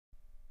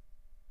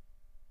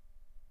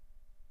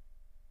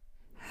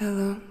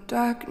Hello,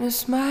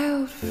 darkness, my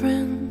old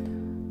friend.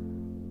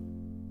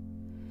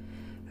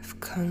 I've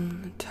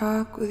come to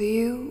talk with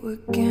you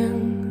again,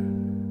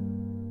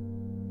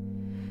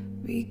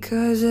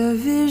 because a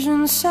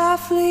vision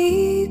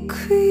softly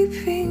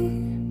creeping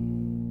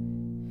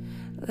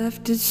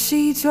left its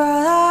seeds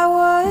while I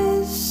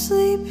was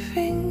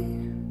sleeping.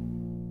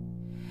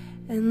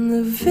 And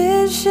the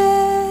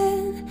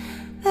vision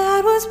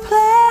that was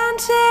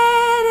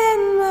planted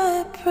in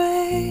my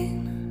brain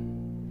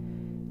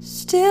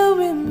still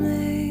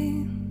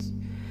remains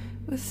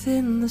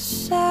within the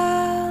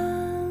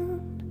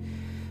sound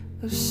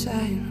of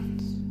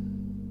silence.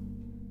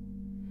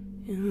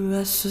 In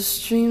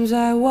restless dreams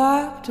I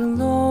walked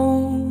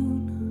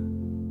alone,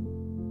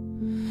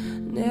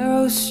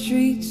 narrow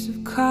streets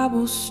of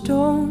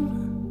cobblestone,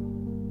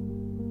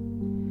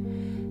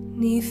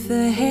 'neath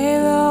the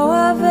halo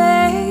of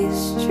a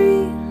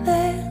street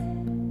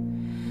lamp.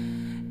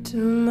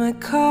 Turned my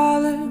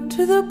collar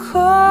to the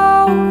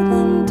cold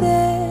and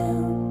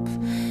damp,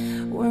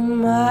 when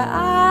my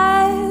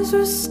eyes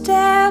were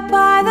stared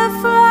by the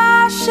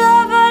flash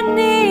of a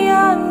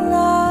neon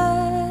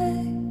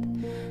light,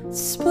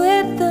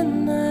 split the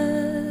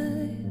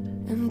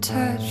night and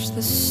touched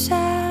the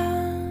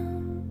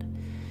sound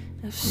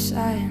of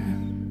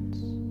silence.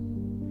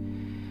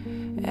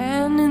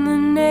 And in the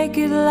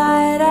naked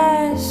light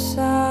I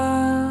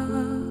saw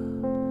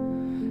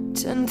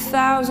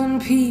 10,000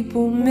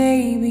 people,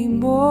 maybe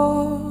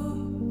more.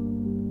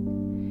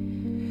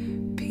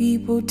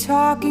 People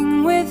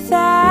talking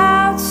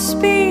without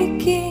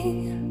speaking,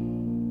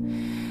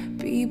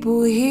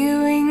 people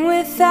hearing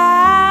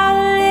without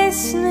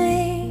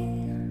listening,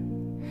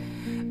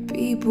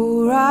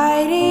 people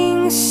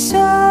writing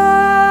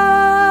songs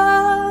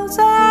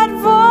that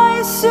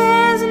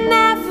voices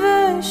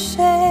never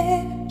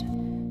shared.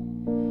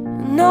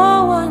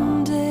 No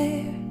one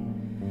dare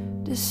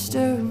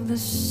disturb the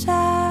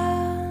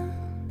sound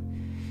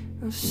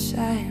of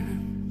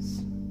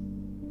silence.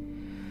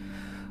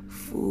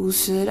 Fool,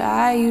 said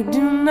I, you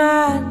do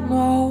not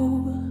know.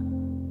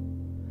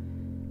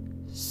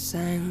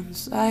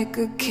 Silence like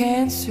a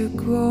cancer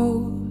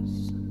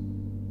grows.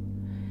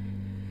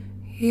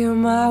 Hear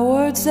my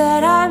words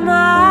that I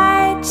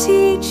might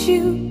teach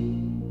you.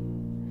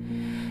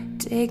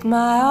 Take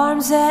my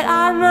arms that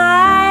I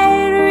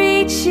might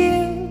reach you.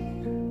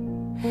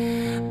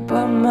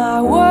 But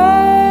my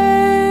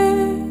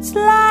words,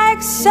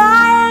 like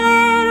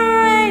silent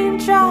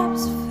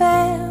raindrops,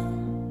 fell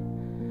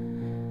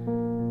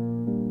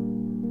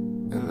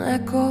and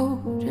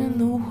echoed in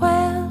the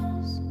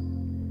wells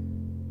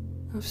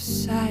of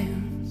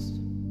silence.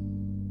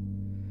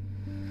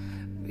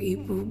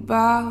 People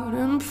bowed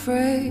and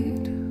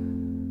prayed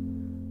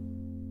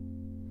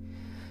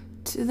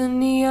to the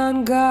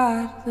neon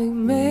god they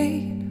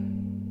made,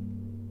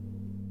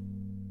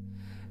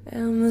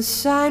 and the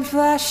sign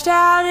flashed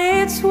out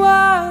its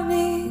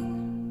warning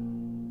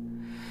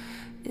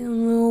in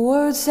the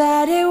words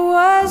that it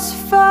was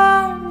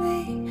for me.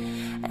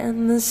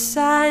 And the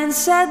sign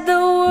said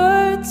the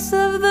words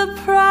of the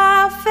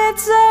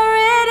prophets are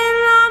written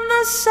on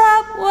the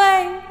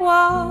subway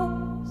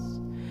walls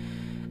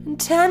and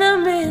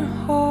tenement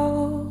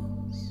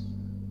halls,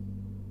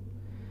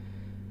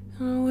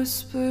 and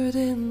whispered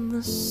in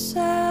the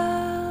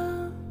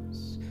sounds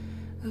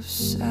of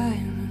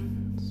silence.